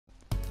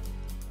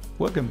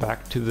Welcome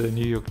back to the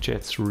New York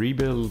Jets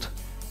rebuild.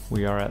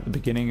 We are at the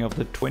beginning of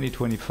the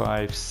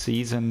 2025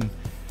 season.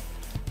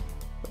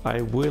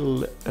 I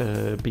will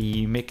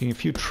be making a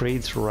few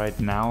trades right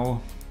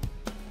now.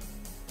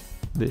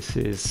 This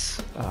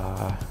is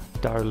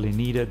direly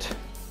needed.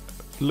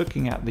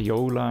 Looking at the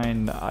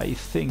O-line, I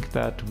think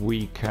that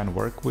we can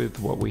work with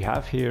what we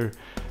have here.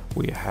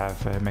 We have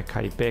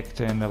Mekhi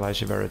Becton,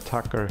 Elijah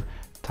Vera-Tucker,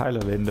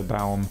 Tyler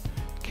Linderbaum,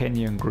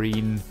 Kenyon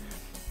Green,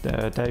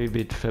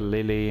 David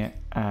Felili,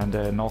 and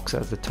Knox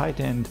as the tight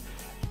end.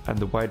 And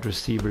the wide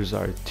receivers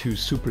are two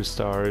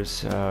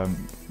superstars,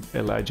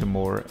 Elijah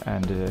Moore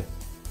and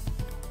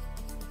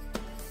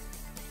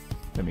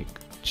let me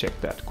check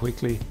that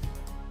quickly.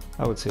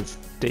 I would say it's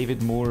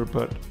David Moore,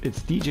 but it's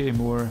DJ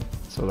Moore,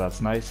 so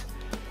that's nice.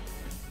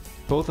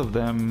 Both of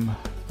them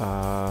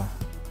are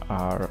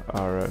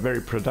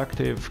very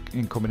productive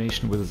in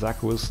combination with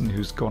Zach Wilson,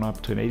 who's gone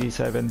up to an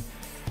 87.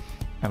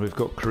 And we've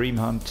got Kareem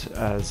Hunt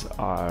as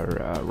our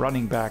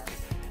running back.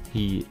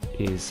 He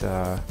is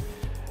a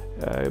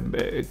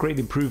great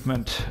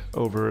improvement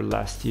over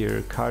last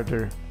year,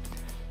 Carter.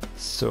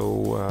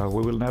 So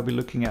we will now be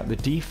looking at the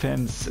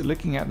defense.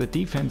 Looking at the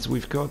defense,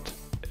 we've got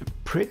a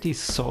pretty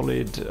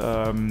solid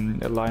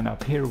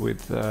lineup here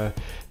with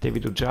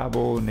David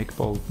Ojabo, Nick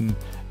Bolton,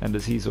 and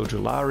Azeez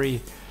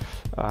Ojulari.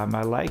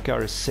 I like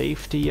our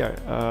safety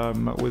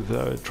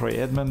with Troy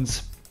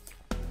Edmonds.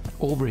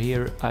 Over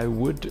here, I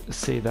would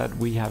say that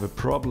we have a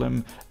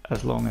problem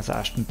as long as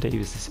Ashton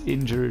Davis is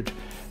injured.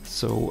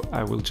 So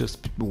I will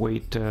just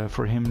wait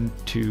for him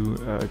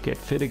to get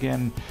fit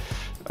again.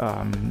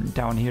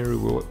 Down here,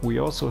 we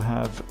also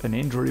have an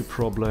injury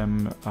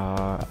problem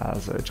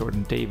as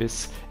Jordan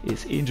Davis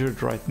is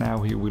injured right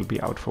now. He will be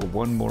out for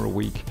one more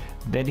week,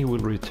 then he will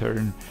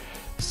return.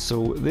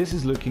 So this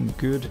is looking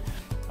good.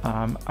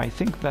 I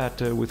think that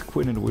with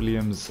Quinnen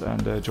Williams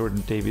and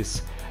Jordan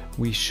Davis,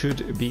 we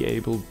should be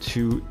able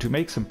to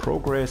make some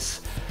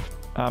progress.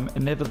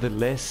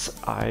 Nevertheless,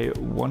 I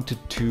wanted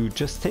to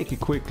just take a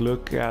quick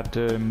look at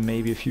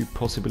maybe a few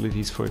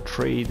possibilities for a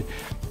trade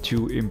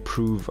to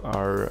improve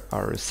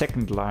our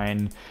second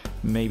line,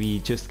 maybe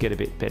just get a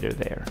bit better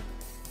there.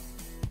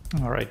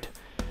 All right,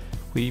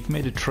 we've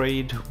made a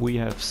trade. We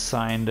have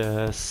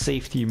signed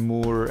safety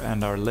Moore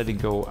and are letting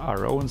go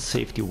our own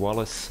safety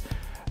Wallace,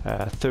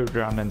 third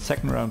round and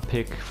second round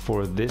pick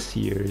for this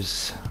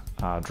year's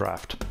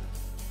draft.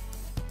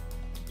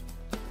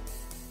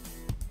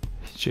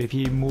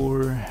 JV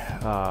Moore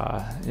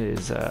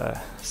is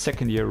a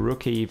second-year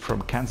rookie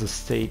from Kansas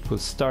State with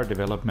star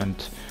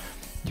development.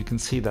 You can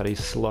see that he's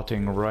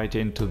slotting right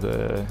into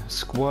the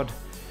squad.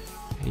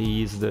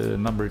 He's the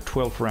number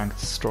 12 ranked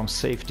strong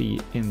safety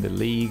in the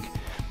league.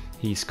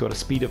 He's got a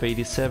speed of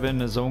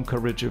 87, a zone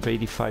coverage of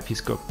 85.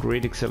 He's got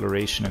great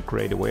acceleration and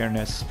great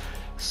awareness.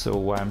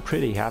 So I'm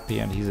pretty happy,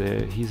 and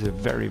he's a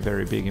very,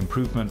 very big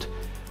improvement.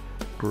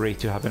 Great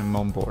to have him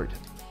on board.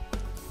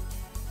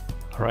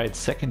 Alright,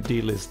 second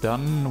deal is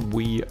done.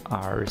 We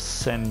are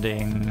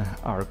sending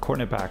our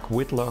cornerback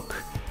Whitlock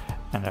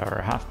and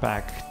our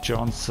halfback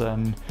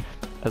Johnson,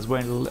 as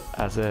well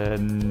as a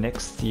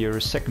next year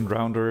second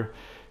rounder,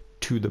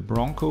 to the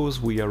Broncos.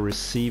 We are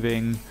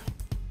receiving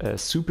a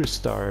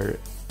superstar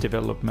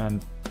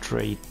development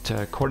trait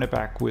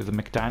cornerback with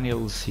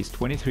McDaniels. He's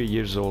 23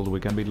 years old. We're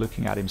going to be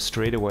looking at him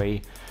straight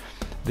away.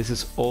 This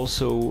is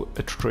also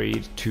a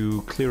trade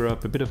to clear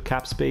up a bit of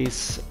cap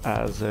space,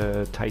 as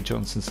Ty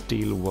Johnson's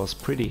deal was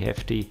pretty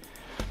hefty.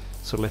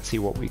 So let's see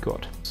what we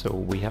got. So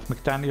we have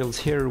McDaniels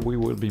here. We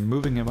will be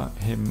moving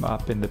him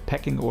up in the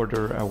pecking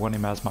order. I want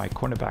him as my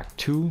cornerback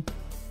 2.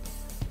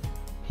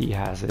 He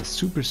has a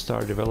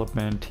superstar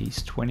development.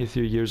 He's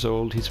 23 years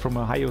old. He's from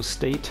Ohio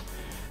State.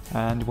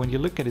 And when you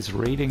look at his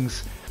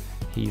ratings,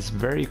 he's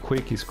very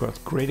quick. He's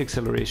got great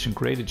acceleration,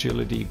 great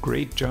agility,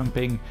 great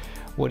jumping.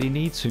 What he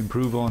needs to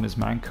improve on is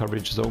man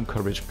coverage, zone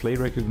coverage, play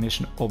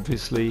recognition,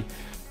 obviously.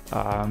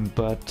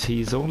 But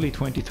he's only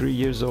 23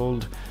 years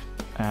old,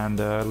 and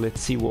let's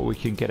see what we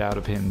can get out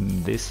of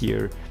him this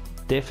year.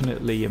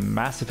 Definitely a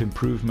massive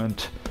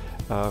improvement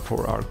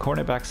for our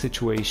cornerback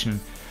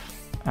situation.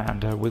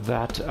 And with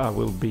that, I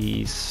will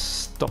be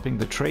stopping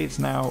the trades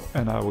now,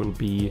 and I will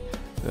be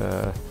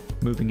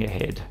moving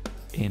ahead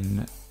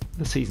in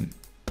the season.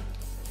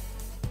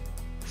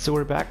 So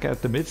we're back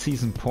at the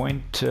mid-season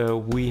point.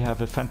 We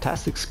have a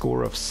fantastic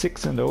score of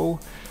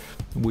 6-0.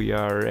 We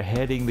are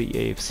heading the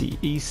AFC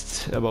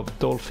East above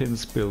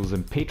Dolphins, Bills,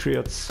 and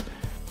Patriots.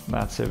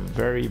 That's a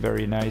very,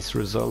 very nice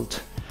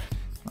result.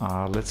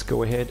 Let's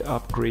go ahead,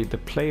 upgrade the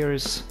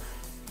players,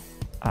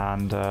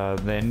 and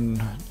then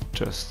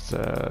just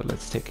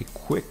let's take a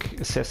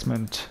quick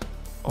assessment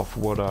of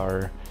what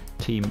our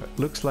team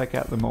looks like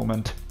at the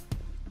moment.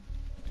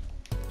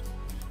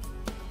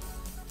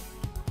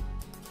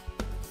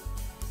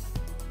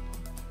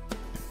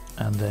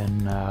 And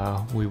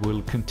then we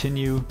will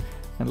continue,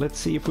 and let's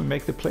see if we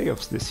make the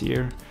playoffs this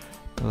year.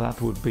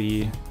 That would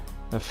be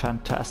a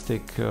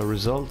fantastic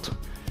result.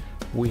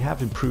 We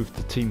have improved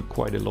the team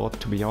quite a lot,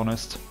 to be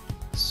honest.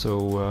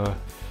 So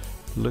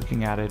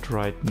looking at it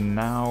right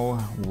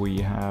now,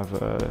 we have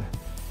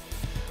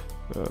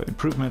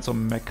improvements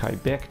on Mekhi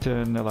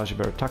Becton, Elijah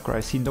Vera-Tucker. I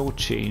see no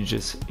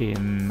changes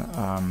in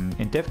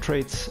dev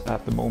traits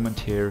at the moment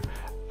here.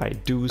 I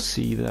do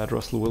see that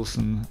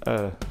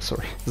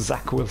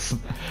Zach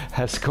Wilson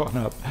has gone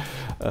up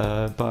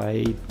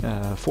by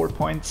 4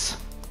 points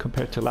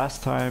compared to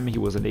last time. He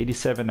was an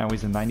 87, now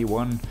he's a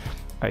 91.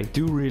 I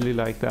do really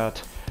like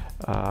that.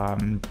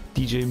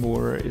 DJ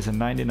Moore is a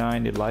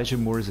 99, Elijah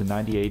Moore is a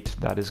 98.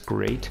 That is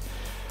great.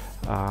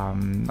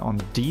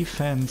 On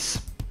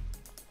defense,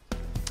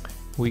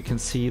 we can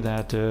see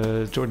that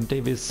Jordan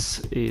Davis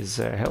is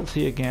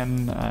healthy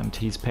again, and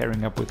he's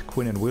pairing up with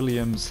Quinnen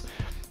Williams.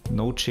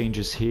 No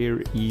changes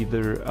here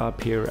either.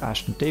 Up here,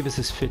 Ashton Davis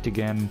is fit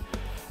again,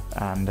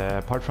 and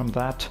apart from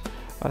that,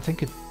 I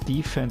think the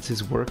defense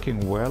is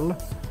working well.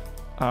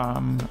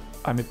 I'm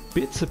a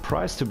bit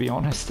surprised, to be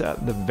honest,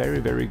 at the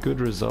very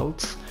good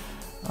results.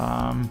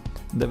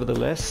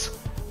 Nevertheless,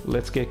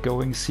 let's get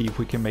going, see if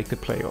we can make the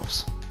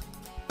playoffs.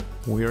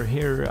 We're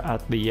here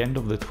at the end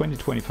of the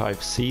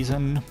 2025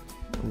 season.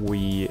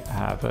 We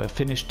have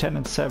finished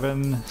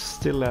 10-7,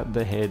 still at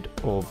the head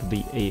of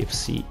the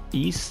AFC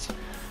East.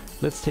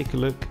 Let's take a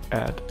look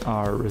at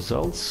our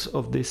results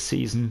of this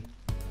season.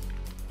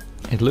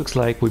 It looks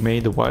like we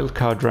made the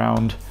wildcard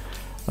round.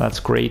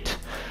 That's great.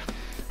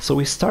 So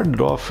we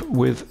started off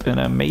with an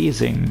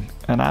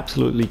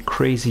absolutely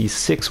crazy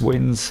 6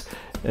 wins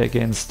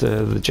against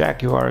the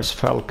Jaguars,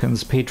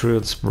 Falcons,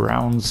 Patriots,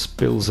 Browns,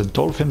 Bills and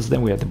Dolphins.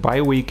 Then we had the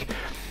bye week.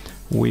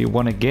 We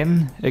won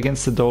again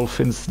against the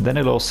Dolphins, then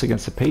a loss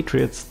against the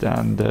Patriots,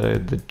 and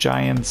the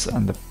Giants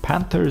and the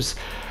Panthers.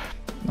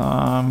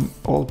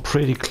 All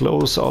pretty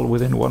close, all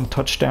within 1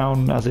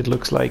 touchdown as it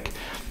looks like.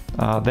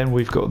 Then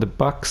we've got the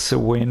Bucks, a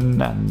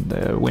win, and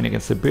a win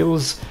against the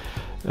Bills.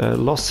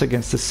 Loss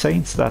against the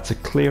Saints, that's a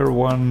clear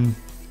one.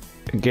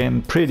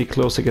 Again, pretty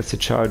close against the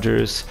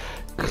Chargers.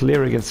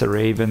 Clear against the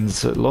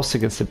Ravens. Loss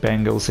against the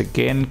Bengals,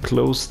 again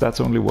close,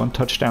 that's only 1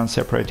 touchdown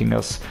separating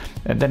us.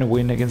 And then a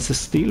win against the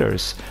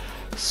Steelers.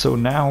 So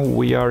now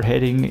we are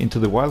heading into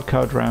the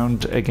wildcard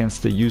round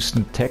against the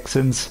Houston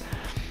Texans.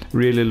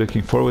 Really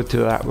looking forward to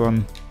that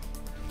one.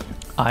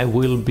 I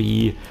will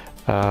be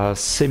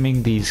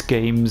simming these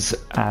games,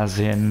 as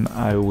in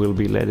I will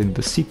be letting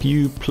the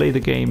CPU play the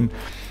game,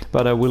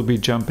 but I will be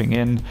jumping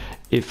in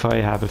if I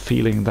have a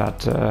feeling that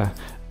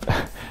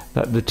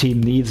that the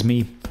team needs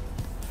me.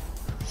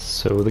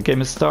 So the game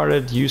has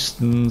started.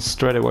 Houston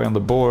straight away on the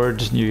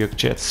board. New York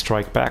Jets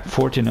strike back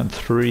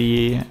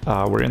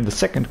 14-3. We're in the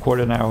second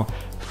quarter now.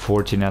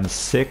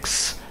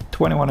 14-6,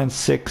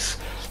 21-6.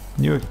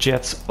 New York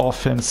Jets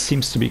offense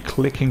seems to be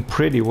clicking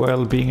pretty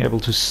well, being able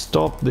to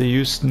stop the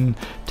Houston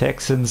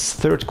Texans.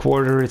 Third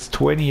quarter, it's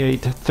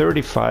 28,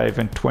 35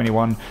 and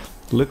 21.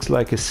 Looks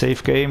like a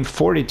safe game.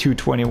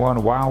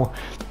 42-21. Wow,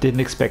 didn't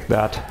expect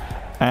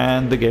that.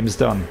 And the game is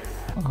done.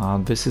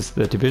 This is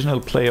the divisional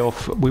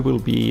playoff. We will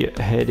be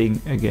heading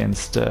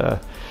against the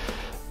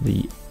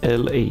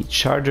LA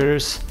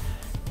Chargers.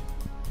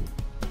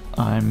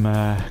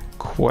 I'm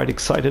quite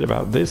excited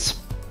about this.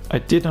 I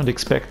did not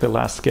expect the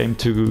last game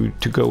to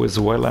go as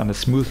well and as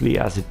smoothly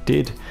as it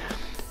did,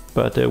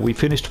 but we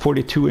finished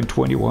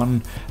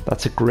 42-21.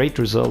 That's a great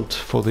result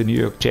for the New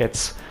York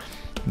Jets.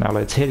 Now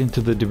let's head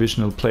into the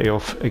divisional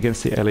playoff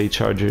against the LA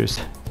Chargers.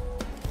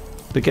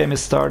 The game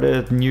has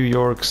started. New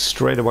York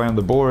straight away on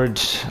the board.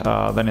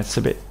 Then it's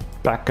a bit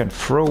back and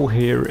fro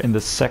here in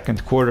the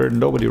second quarter.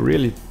 Nobody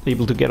really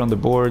able to get on the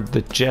board.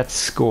 The Jets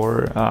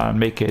score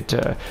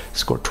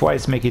score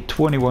twice, make it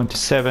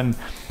 21-7.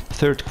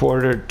 Third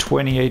quarter,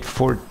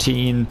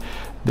 28-14.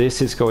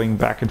 This is going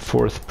back and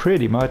forth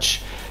pretty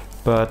much,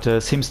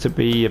 but seems to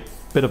be a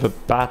bit of a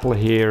battle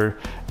here,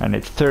 and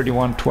it's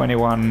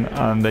 31-21,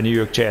 and the New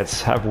York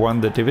Jets have won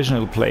the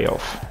divisional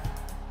playoff.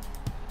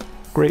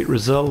 Great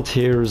result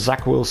here.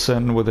 Zach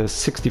Wilson with a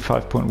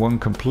 65.1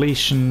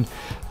 completion,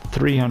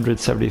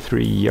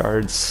 373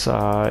 yards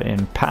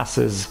in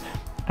passes,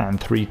 and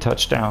 3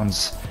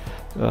 touchdowns.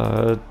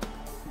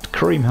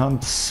 Kareem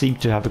Hunt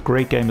seemed to have a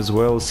great game as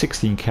well.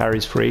 16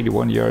 carries for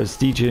 81 yards.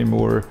 DJ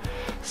Moore,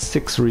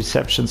 6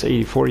 receptions,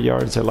 84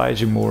 yards.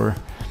 Elijah Moore,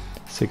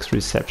 6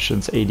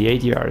 receptions,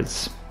 88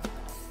 yards.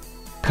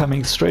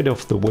 Coming straight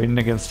off the win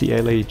against the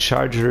LA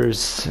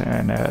Chargers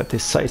and a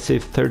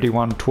decisive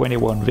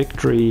 31-21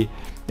 victory,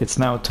 it's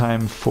now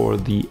time for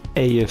the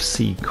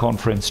AFC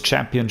Conference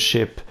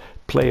Championship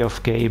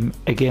playoff game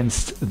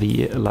against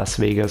the Las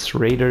Vegas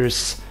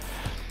Raiders.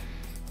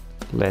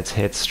 Let's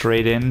head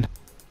straight in.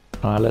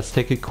 Let's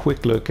take a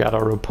quick look at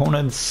our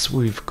opponents.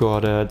 We've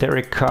got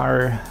Derek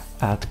Carr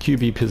at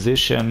QB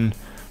position,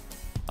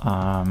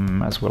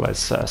 as well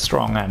as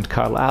Strong and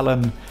Kyle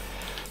Allen.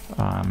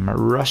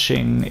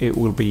 Rushing, it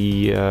will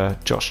be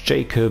Josh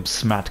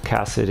Jacobs, Matt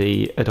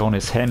Cassidy,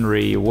 Adonis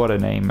Henry, what a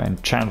name,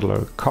 and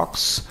Chandler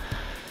Cox.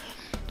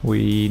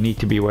 We need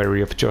to be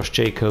wary of Josh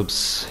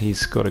Jacobs.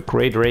 He's got a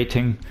great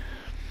rating.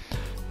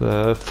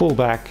 The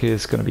fullback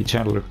is going to be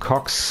Chandler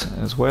Cox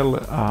as well.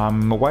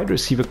 A wide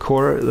receiver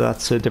core,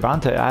 that's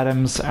Devonta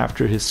Adams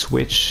after his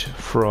switch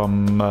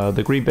from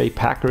the Green Bay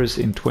Packers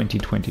in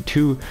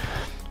 2022.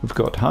 we've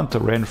got Hunter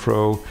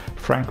Renfro,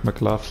 Frank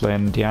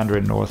McLaughlin,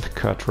 DeAndre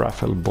Northcutt,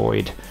 Raphael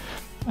Boyd,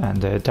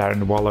 and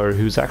Darren Waller,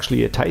 who's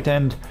actually a tight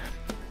end.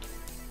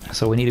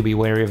 So we need to be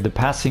wary of the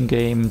passing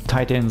game.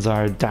 Tight ends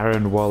are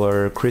Darren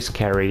Waller, Chris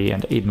Carey,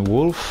 and Aiden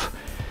Wolf.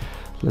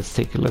 Let's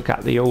take a look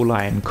at the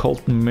O-line.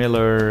 Colton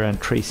Miller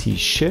and Tracy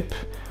Shipp,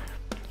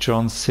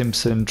 John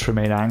Simpson,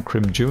 Tremaine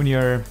Ankrum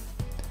Jr.,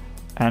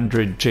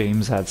 Andrew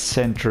James at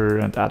center,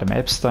 and Adam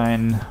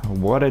Epstein.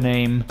 What a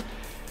name.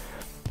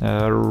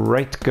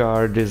 Right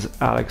guard is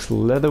Alex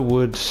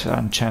Leatherwood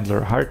and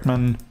Chandler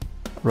Hartman.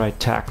 Right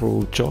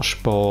tackle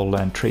Josh Ball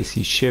and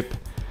Tracy Shipp.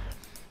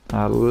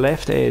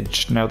 Left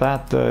edge, now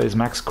that is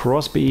Max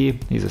Crosby.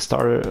 He's a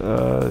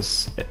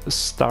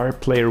star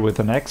player with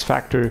an X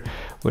factor.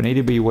 We need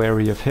to be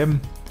wary of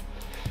him.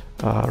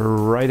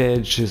 Right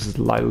edge is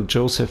Lyle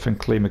Joseph and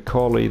Clay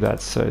McCauley.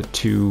 That's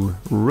two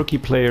rookie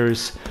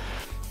players.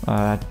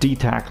 D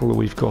tackle,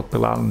 we've got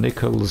Bilal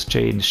Nichols,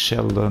 Jane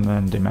Sheldon,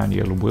 and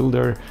Emmanuel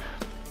Wilder.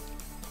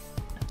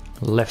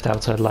 Left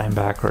outside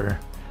linebacker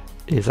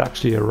is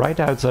actually a right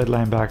outside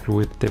linebacker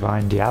with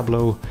Divine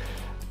Diablo,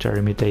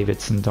 Jeremy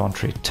Davidson,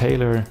 Dontre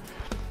Taylor.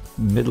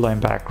 Mid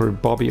linebacker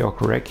Bobby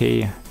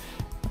Okereke,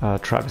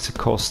 Travis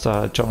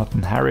Acosta,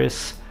 Jonathan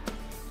Harris.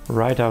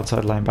 Right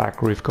outside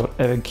linebacker we've got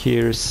Evan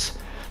Kears,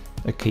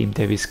 Akeem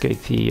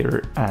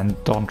Davis-Gaither, and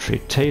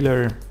Dontre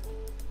Taylor.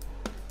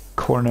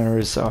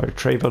 Corners are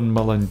Trayvon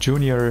Mullen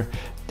Jr.,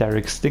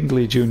 Derek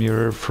Stingley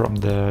Jr. from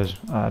the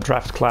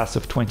draft class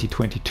of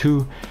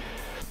 2022,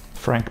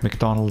 Frank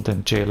McDonald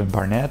and Jalen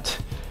Barnett.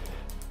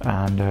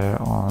 And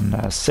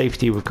on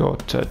safety we've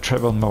got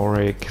Trevon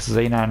Morik,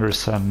 Zane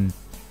Anderson,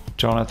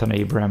 Jonathan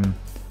Abram,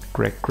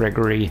 Greg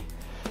Gregory.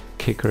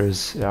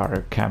 Kickers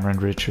are Cameron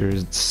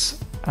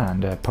Richards,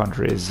 and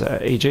punter is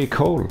AJ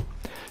Cole.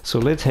 So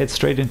let's head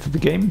straight into the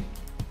game,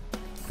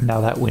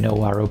 now that we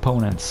know our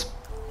opponents.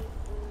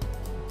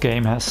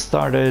 Game has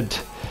started.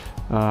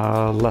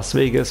 Las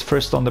Vegas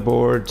first on the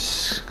board,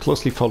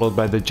 closely followed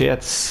by the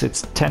Jets.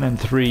 It's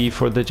 10-3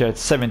 for the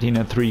Jets,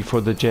 17-3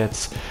 for the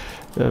Jets.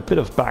 A bit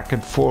of back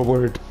and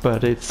forward,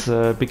 but it's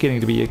beginning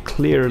to be a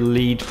clear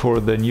lead for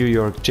the New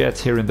York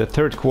Jets here in the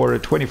third quarter,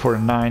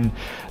 24-9.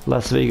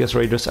 Las Vegas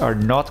Raiders are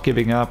not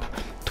giving up,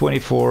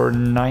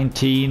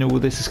 24-19. Oh,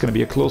 this is going to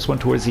be a close one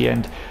towards the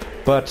end,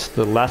 but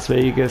the Las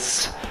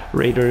Vegas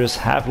Raiders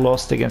have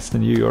lost against the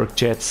New York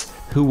Jets,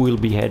 who will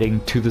be heading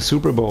to the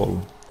Super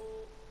Bowl.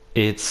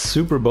 It's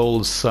Super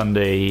Bowl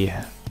Sunday,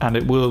 and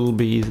it will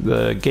be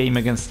the game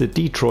against the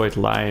Detroit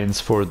Lions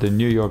for the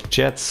New York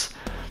Jets.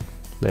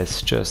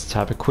 Let's just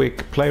have a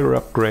quick player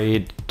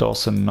upgrade.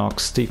 Dawson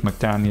Knox, Steve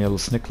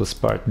McDaniels, Nicholas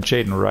Barton,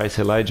 Jaden Rice,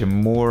 Elijah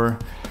Moore.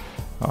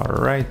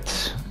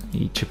 Alright,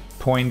 each a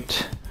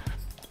point.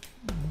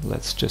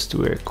 Let's just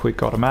do a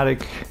quick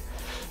automatic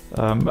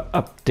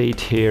update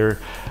here.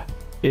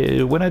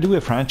 When I do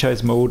a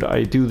franchise mode,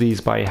 I do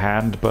these by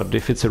hand, but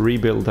if it's a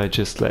rebuild, I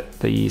just let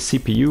the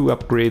CPU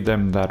upgrade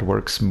them. That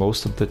works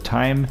most of the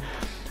time.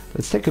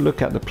 Let's take a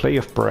look at the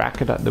playoff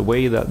bracket, at the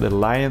way that the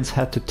Lions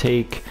had to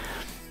take.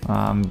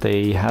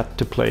 They had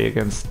to play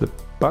against the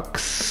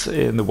Bucks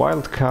in the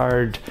wild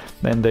card,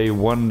 then they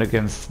won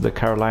against the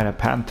Carolina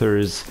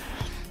Panthers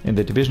in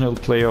the divisional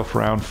playoff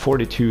round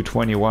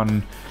 42-21,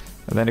 and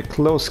then a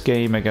close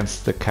game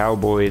against the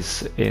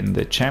Cowboys in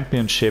the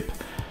championship.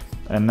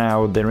 And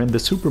now they're in the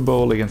Super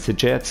Bowl against the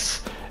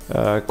Jets.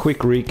 Quick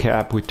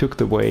recap, we took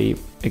the way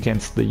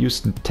against the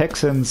Houston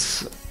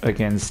Texans,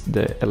 against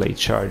the LA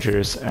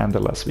Chargers, and the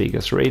Las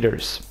Vegas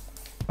Raiders.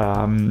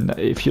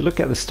 If you look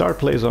at the star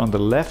players on the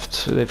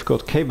left, they've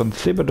got Kayvon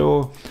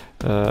Thibodeau.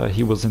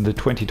 He was in the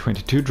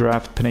 2022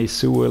 draft, Penei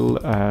Sewell,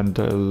 and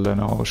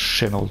Leno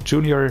Chenal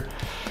Jr.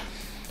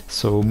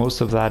 So most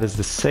of that is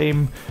the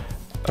same.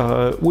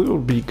 We will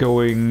be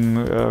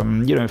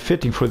going,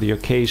 fitting for the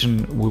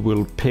occasion, we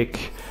will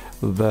pick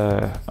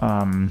the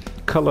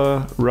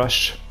color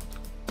rush.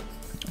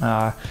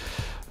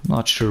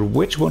 Not sure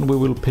which one we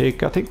will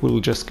pick. I think we'll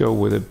just go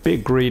with a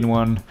big green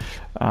one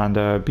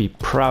and be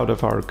proud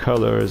of our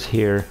colors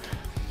here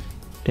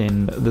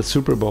in the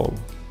Super Bowl.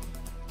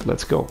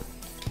 Let's go.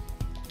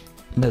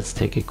 Let's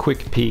take a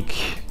quick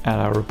peek at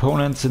our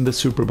opponents in the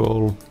Super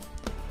Bowl.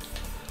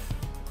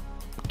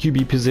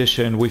 QB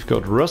position, we've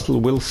got Russell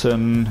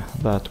Wilson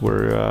that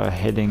we're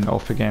heading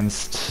off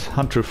against,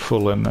 Hunter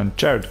Fullen and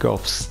Jared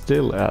Goff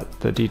still at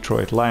the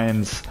Detroit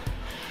Lions.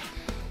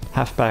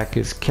 Halfback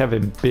is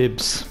Kevin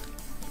Bibbs.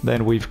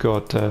 Then we've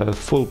got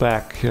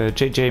fullback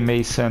JJ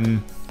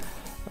Mason,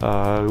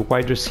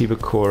 wide receiver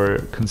core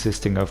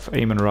consisting of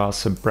Amon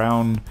Ross and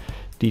Brown,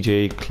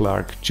 DJ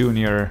Clark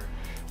Jr.,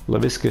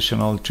 LaVisca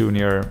Chenault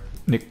Jr.,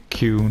 Nick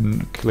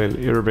Kuhn, Khalil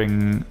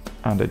Irving,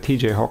 and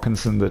TJ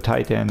Hawkinson, the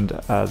tight end,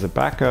 as a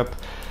backup.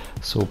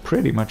 So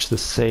pretty much the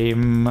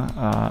same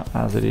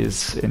as it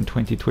is in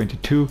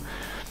 2022.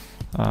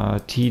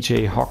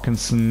 TJ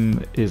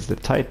Hawkinson is the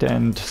tight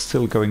end,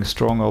 still going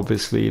strong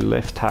obviously.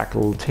 Left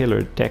tackle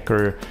Taylor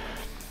Decker,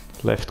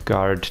 left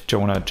guard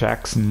Jonah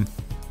Jackson,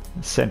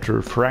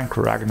 center Frank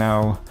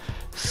Ragnow,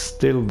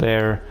 still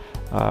there.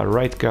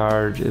 Right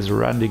guard is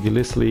Randy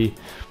Gillisley,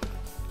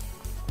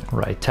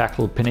 Right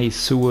tackle Penei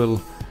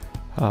Sewell.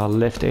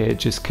 Left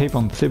edge is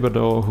Kayvon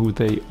Thibodeau, who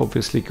they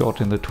obviously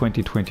got in the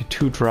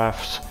 2022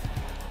 draft.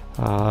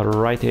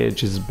 Right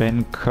edge is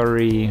Ben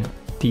Curry.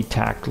 D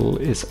tackle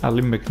is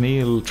Ali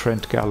McNeil,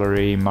 Trent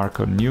Gallery,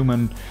 Marco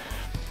Newman.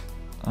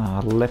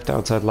 Left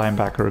outside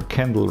linebacker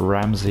Kendall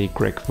Ramsey,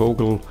 Greg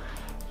Vogel.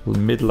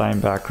 Mid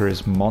linebacker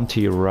is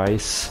Monty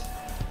Rice.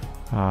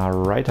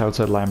 Right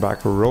outside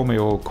linebacker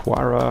Romeo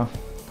Okwara.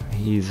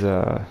 He's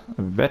a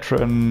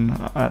veteran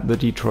at the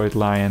Detroit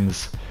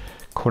Lions.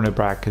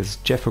 Cornerback is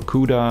Jeff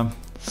Okudah.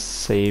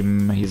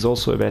 Same, he's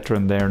also a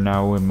veteran there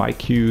now.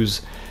 Mike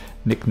Hughes,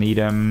 Nick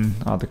Needham.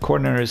 The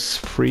corners,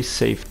 free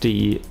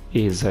safety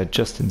is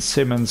Justin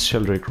Simmons,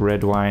 Sheldrick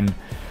Redwine.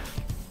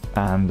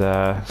 And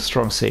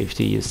strong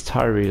safety is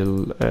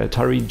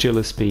Tyree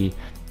Gillespie,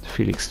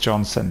 Felix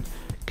Johnson.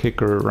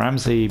 Kicker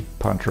Ramsey,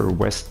 punter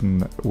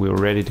Weston. We're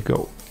ready to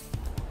go.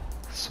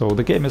 So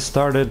the game has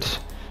started.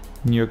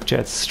 New York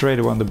Jets straight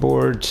away on the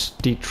board.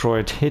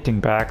 Detroit hitting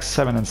back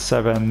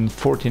 7-7,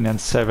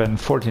 14-7,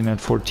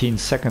 14-14.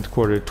 Second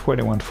quarter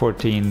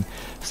 21-14.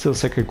 Still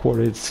second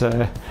quarter. It's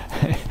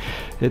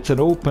it's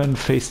an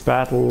open-faced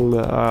battle.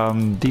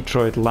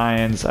 Detroit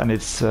Lions, and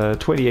it's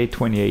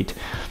 28-28.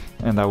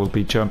 And I will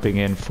be jumping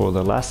in for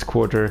the last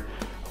quarter.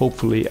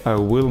 Hopefully I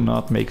will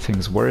not make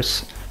things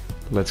worse.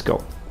 Let's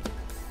go.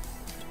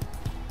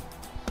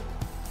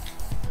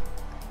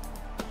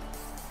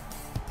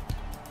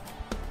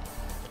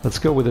 Let's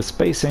go with a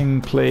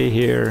spacing play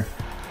here.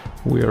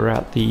 We are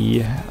at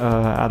the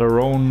at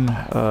our own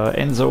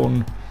end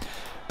zone.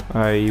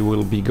 I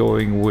will be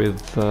going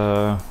with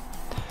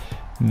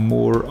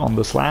more on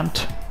the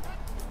slant.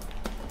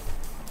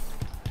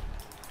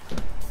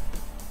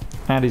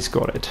 And he's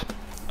got it.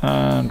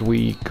 And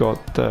we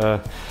got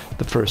the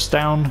first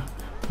down.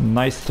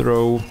 Nice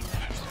throw.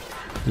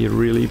 He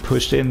really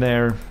pushed in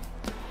there.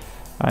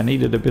 I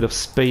needed a bit of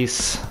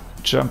space.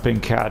 Jumping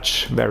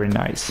catch. Very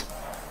nice.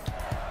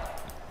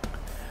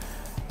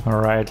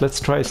 Alright,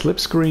 let's try slip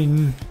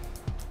screen.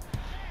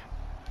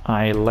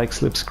 I like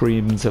slip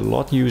screens a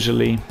lot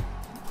usually.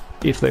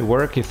 If they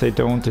work, if they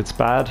don't, it's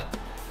bad.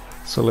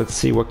 So let's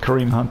see what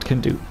Kareem Hunt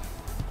can do.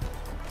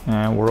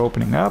 And we're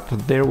opening up.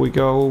 There we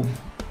go.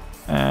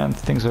 And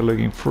things are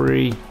looking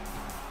free.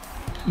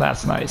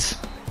 That's nice.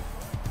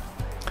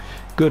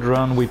 Good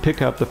run. We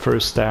pick up the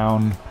first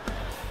down.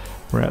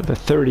 We're at the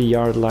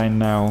 30-yard line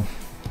now.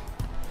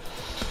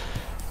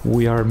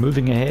 We are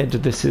moving ahead.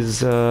 This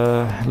is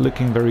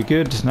looking very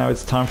good. Now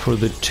it's time for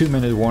the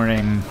 2-minute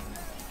warning.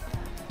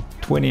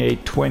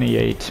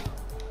 28-28.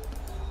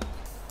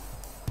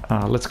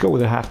 Let's go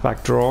with a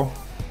halfback draw.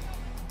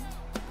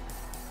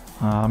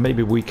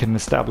 Maybe we can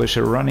establish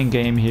a running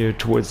game here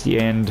towards the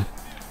end.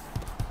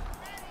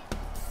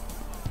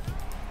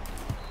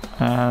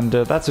 And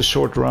that's a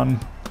short run.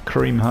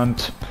 Kareem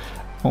Hunt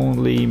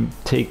only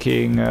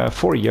taking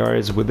 4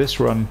 yards with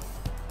this run.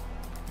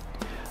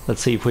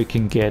 Let's see if we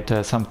can get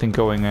something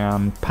going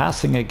on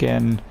passing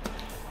again.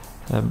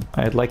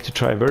 I'd like to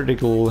try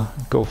vertical,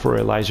 go for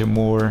Elijah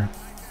Moore.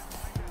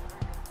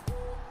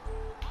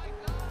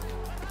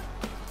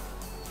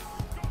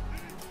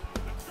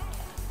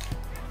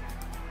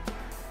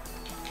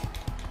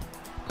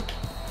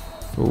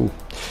 Ooh.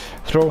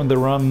 Throw in the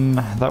run,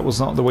 that was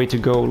not the way to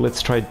go.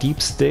 Let's try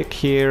deep stick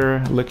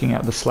here, looking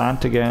at the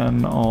slant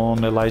again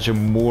on Elijah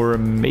Moore.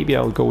 Maybe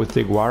I'll go with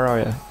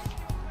Deguara.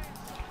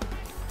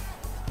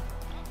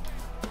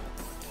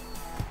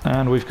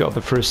 And we've got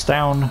the first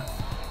down.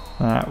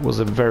 That was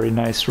a very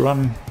nice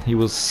run. He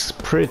was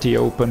pretty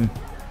open.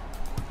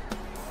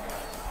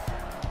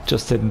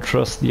 Just didn't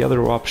trust the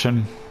other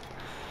option.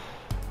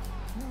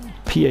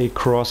 PA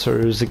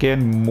crossers,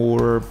 again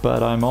Moore,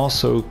 but I'm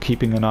also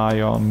keeping an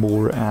eye on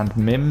Moore and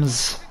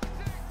Mims.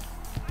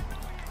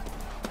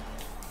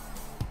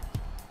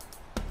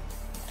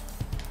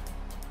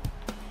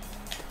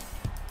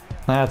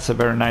 That's a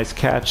very nice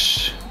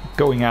catch.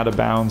 Going out of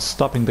bounds,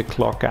 stopping the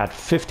clock at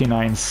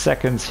 59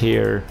 seconds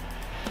here.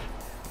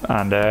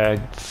 And a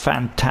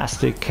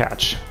fantastic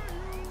catch.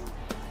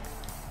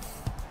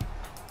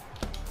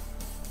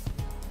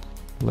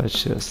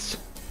 Let's just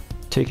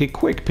take a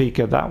quick peek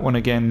at that one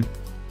again.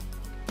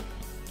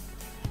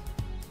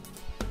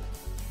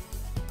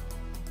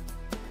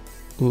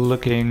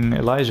 Looking,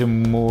 Elijah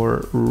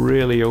Moore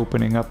really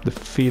opening up the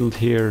field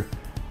here.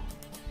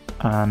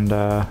 And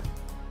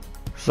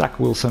Zach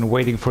Wilson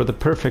waiting for the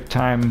perfect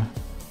time.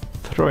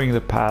 Throwing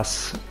the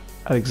pass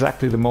at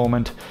exactly the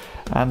moment,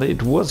 and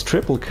it was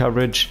triple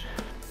coverage,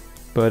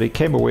 but he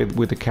came away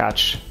with the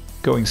catch,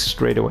 going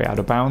straight away out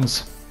of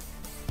bounds.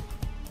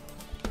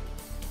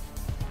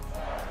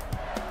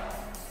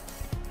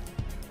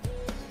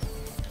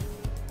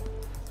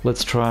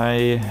 Let's try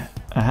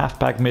a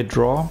halfback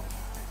mid-draw.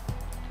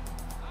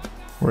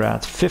 We're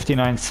at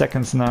 59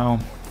 seconds now.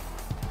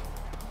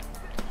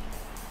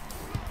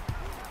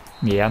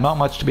 Yeah, not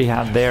much to be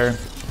had there.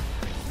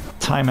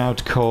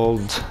 Timeout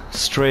called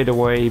straight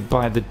away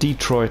by the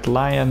Detroit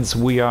Lions.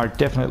 We are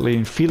definitely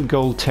in field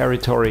goal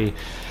territory,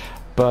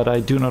 but I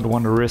do not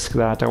want to risk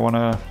that. I want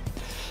to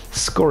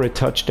score a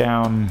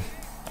touchdown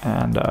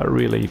and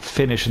really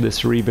finish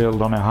this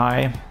rebuild on a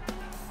high.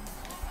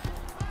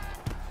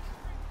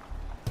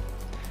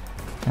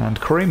 And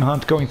Kareem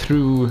Hunt going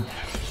through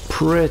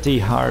pretty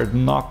hard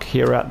knock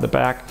here at the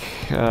back,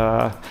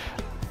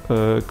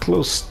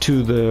 close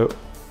to the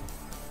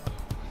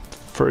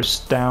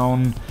first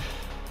down.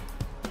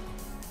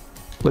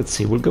 Let's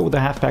see, we'll go with the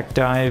halfback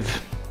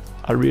dive.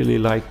 I really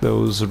like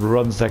those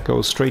runs that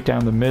go straight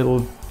down the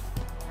middle.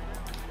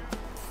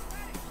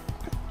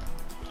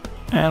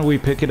 And we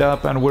pick it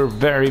up, and we're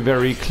very,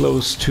 very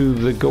close to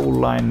the goal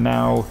line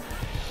now.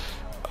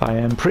 I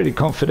am pretty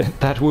confident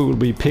that we will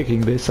be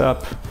picking this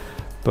up,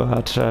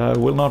 but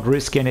we'll not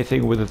risk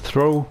anything with a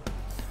throw.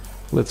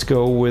 Let's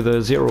go with a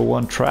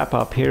 0-1 trap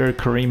up here.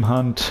 Kareem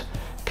Hunt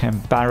can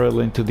barrel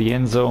into the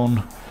end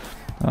zone.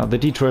 The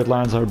Detroit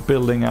Lions are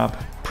building up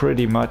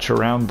pretty much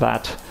around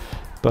that,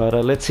 but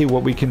let's see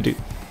what we can do.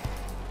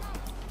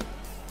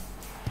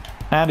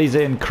 And he's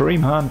in.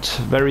 Kareem Hunt,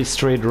 very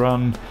straight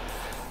run.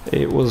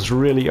 It was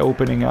really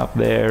opening up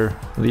there.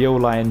 The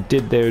O-line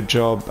did their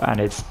job, and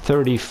it's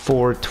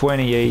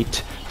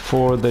 34-28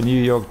 for the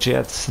New York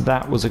Jets.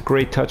 That was a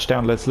great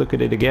touchdown. Let's look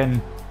at it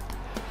again.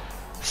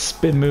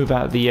 Spin move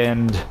at the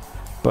end,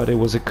 but it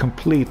was a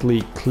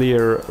completely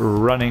clear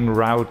running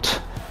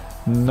route.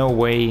 No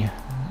way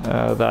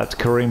that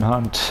Kareem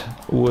Hunt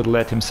would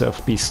let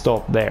himself be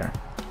stopped there.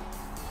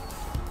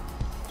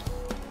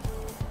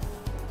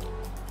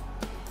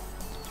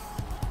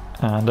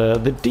 And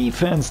the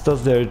defense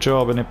does their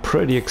job in a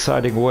pretty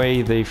exciting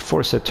way. They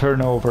force a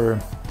turnover.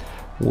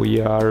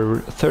 We are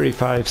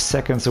 35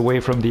 seconds away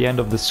from the end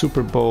of the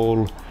Super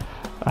Bowl.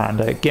 And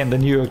again, the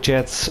New York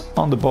Jets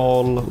on the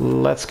ball.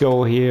 Let's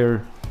go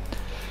here.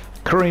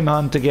 Kareem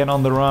Hunt again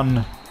on the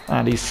run.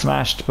 And he's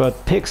smashed,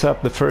 but picks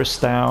up the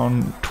first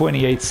down.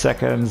 28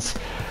 seconds.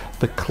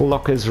 The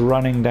clock is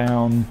running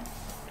down.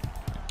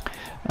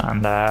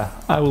 And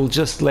I will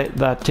just let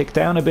that tick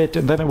down a bit,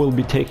 and then I will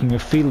be taking a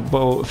field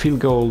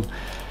goal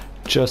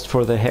just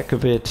for the heck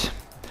of it.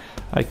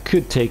 I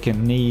could take a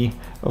knee,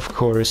 of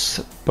course,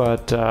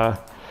 but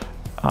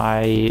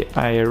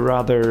I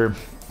rather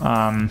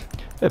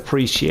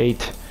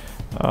appreciate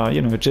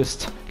you know,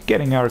 just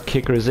getting our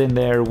kickers in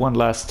there one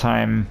last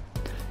time,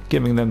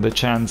 giving them the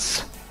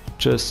chance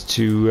just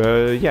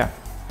to yeah,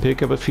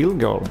 pick up a field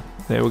goal.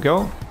 There we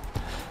go.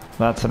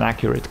 That's an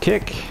accurate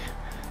kick.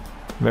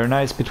 Very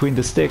nice between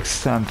the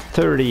sticks, and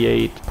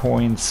 38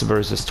 points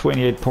versus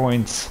 28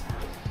 points.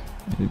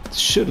 It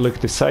should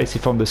look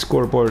decisive on the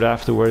scoreboard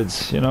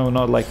afterwards, you know,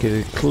 not like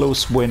a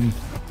close win.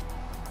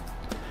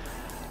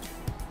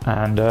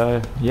 And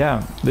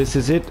yeah, this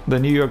is it. The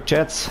New York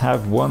Jets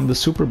have won the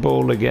Super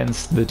Bowl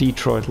against the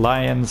Detroit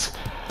Lions.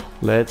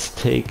 Let's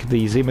take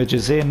these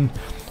images in.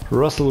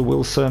 Russell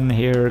Wilson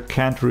here,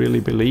 can't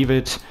really believe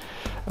it.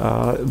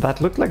 That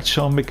looked like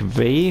Sean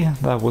McVay.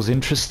 That was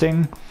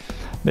interesting.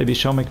 Maybe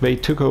Sean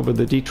McVay took over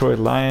the Detroit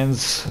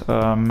Lions,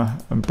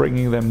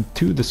 bringing them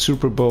to the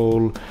Super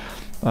Bowl.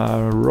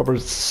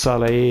 Robert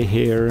Saleh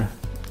here.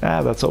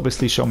 That's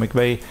obviously Sean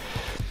McVay.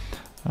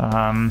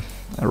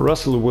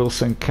 Russell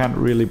Wilson can't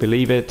really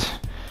believe it.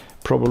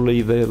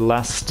 Probably the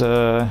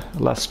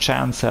last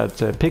chance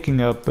at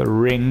picking up a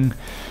ring.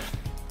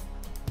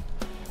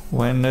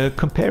 When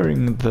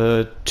comparing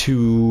the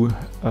two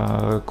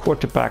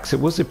quarterbacks, it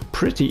was a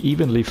pretty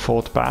evenly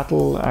fought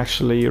battle.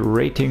 Actually,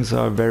 ratings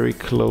are very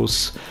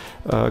close,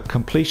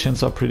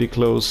 completions are pretty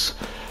close.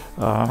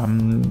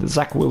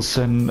 Zach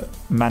Wilson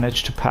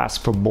managed to pass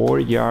for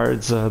more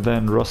yards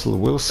than Russell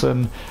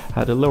Wilson,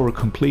 had a lower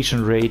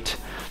completion rate,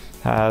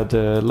 had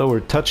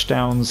lower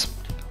touchdowns.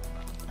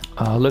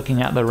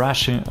 Looking at the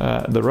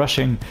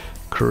rushing,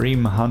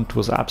 Kareem Hunt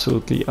was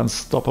absolutely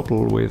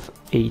unstoppable with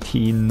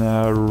 18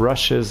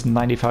 rushes,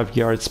 95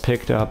 yards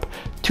picked up,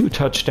 2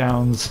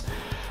 touchdowns,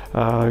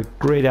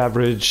 great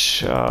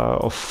average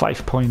of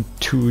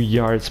 5.2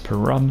 yards per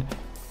run.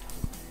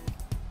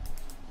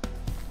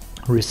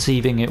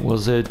 Receiving, it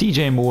was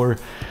DJ Moore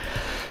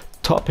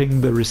topping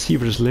the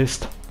receivers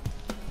list.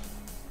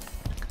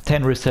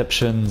 10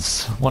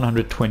 receptions,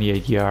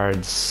 128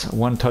 yards,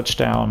 1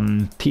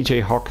 touchdown.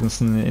 TJ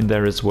Hawkinson in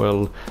there as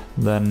well.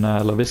 Then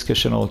Laviska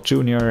Shenault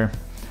Jr.,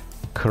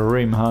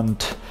 Kareem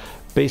Hunt.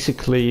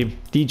 Basically,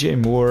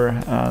 DJ Moore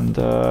and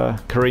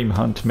Kareem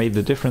Hunt made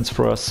the difference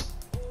for us.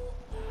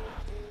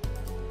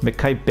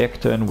 Mekhi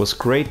Becton was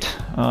great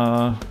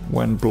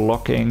when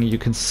blocking. You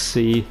can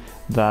see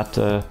that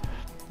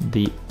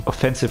the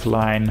offensive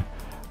line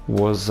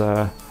was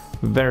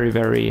very,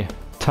 very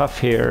tough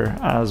here,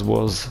 as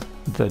was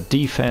the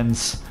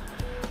defense.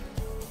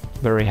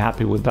 Very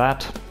happy with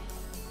that.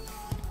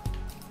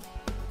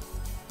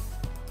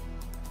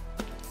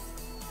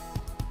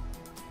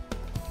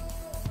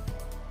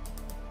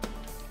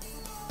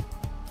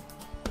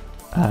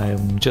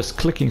 I'm just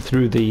clicking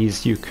through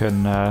these. You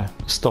can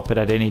stop it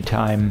at any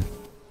time.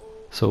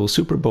 So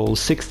Super Bowl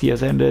 60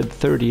 has ended,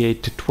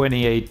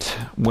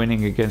 38-28,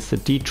 winning against the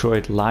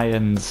Detroit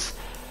Lions.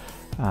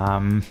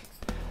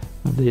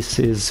 This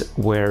is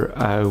where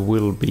I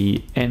will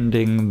be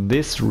ending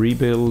this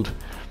rebuild.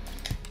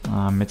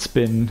 It's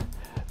been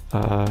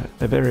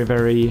a very,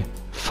 very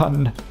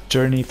fun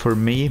journey for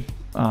me.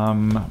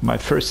 My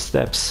first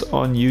steps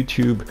on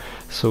YouTube,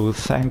 so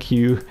thank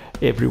you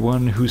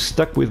everyone who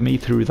stuck with me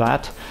through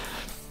that.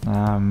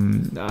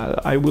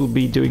 I will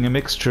be doing a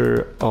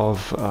mixture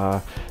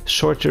of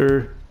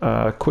shorter,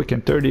 quick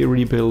and dirty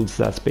rebuilds.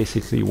 That's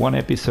basically 1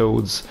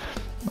 episodes,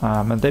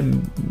 and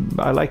then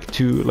I like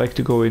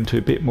to go into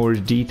a bit more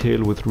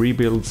detail with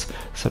rebuilds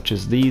such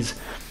as these.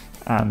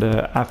 And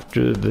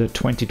after the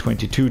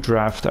 2022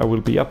 draft, I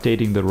will be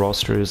updating the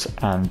rosters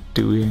and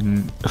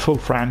doing a full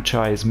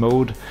franchise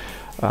mode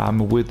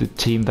with the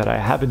team that I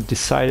haven't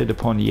decided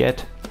upon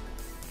yet.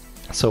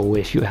 So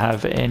if you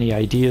have any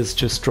ideas,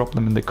 just drop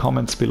them in the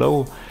comments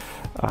below.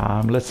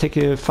 Let's take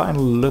a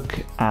final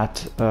look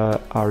at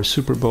our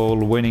Super Bowl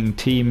winning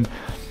team.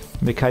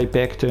 Mekhi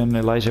Becton,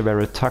 Elijah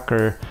Vera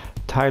Tucker,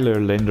 Tyler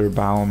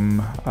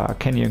Linderbaum,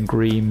 Kenyon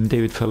Green,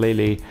 David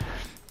Falele,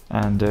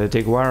 and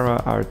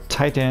Deguara, our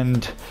tight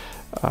end.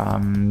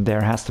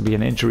 There has to be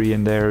an injury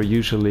in there.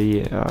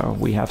 Usually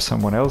we have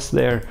someone else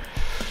there.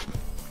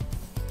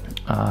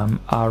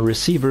 Our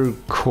receiver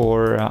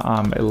core,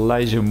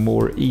 Elijah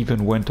Moore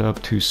even went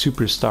up to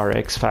Superstar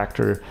X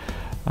Factor.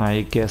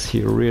 I guess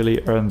he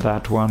really earned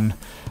that one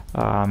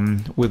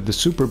with the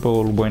Super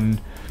Bowl win.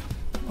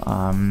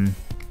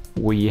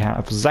 We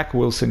have Zach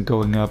Wilson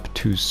going up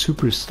to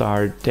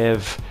Superstar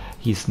Dev.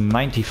 He's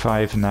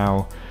 95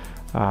 now.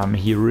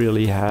 He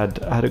really had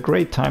a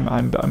great time.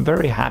 I'm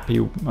very happy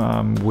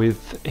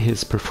with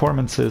his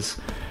performances.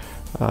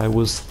 I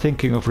was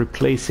thinking of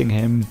replacing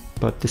him,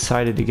 but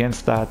decided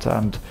against that,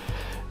 and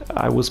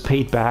I was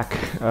paid back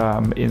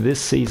in this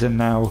season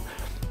now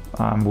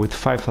with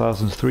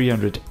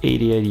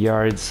 5,388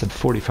 yards and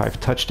 45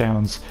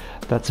 touchdowns.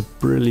 That's a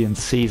brilliant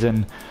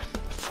season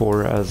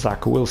for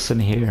Zach Wilson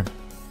here.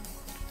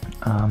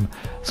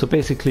 So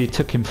basically it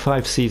took him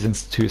 5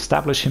 seasons to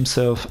establish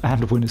himself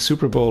and win a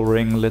Super Bowl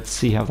ring. Let's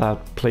see how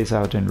that plays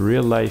out in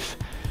real life.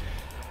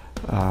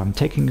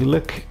 Taking a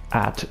look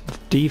at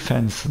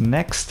defense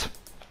next.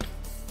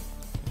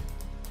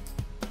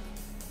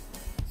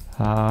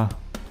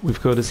 We've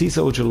got Azeez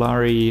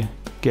Ojulari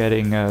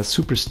getting a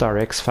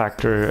Superstar X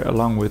Factor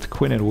along with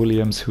Quinnen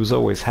Williams, who's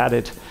always had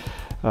it.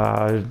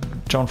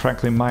 John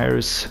Franklin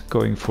Myers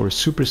going for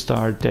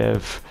Superstar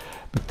Dev.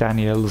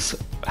 McDaniels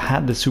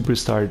had the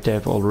Superstar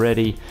Dev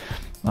already.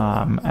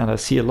 And I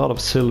see a lot of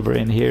silver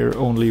in here.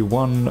 Only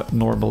one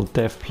normal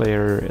Dev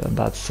player, and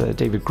that's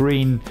David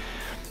Green.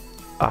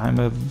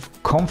 I'm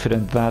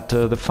confident that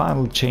the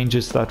final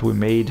changes that we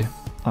made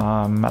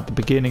at the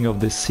beginning of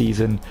this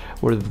season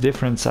were the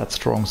difference at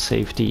strong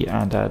safety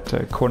and at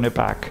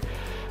cornerback.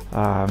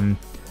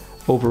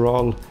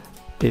 Overall,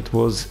 it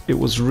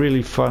was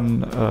really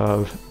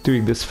fun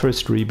doing this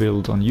first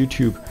rebuild on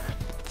YouTube.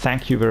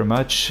 Thank you very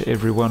much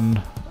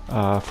everyone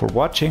for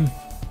watching.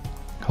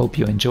 Hope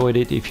you enjoyed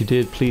it. If you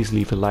did, please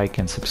leave a like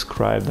and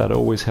subscribe. That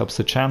always helps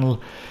the channel.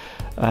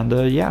 And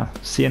yeah,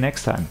 see you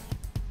next time.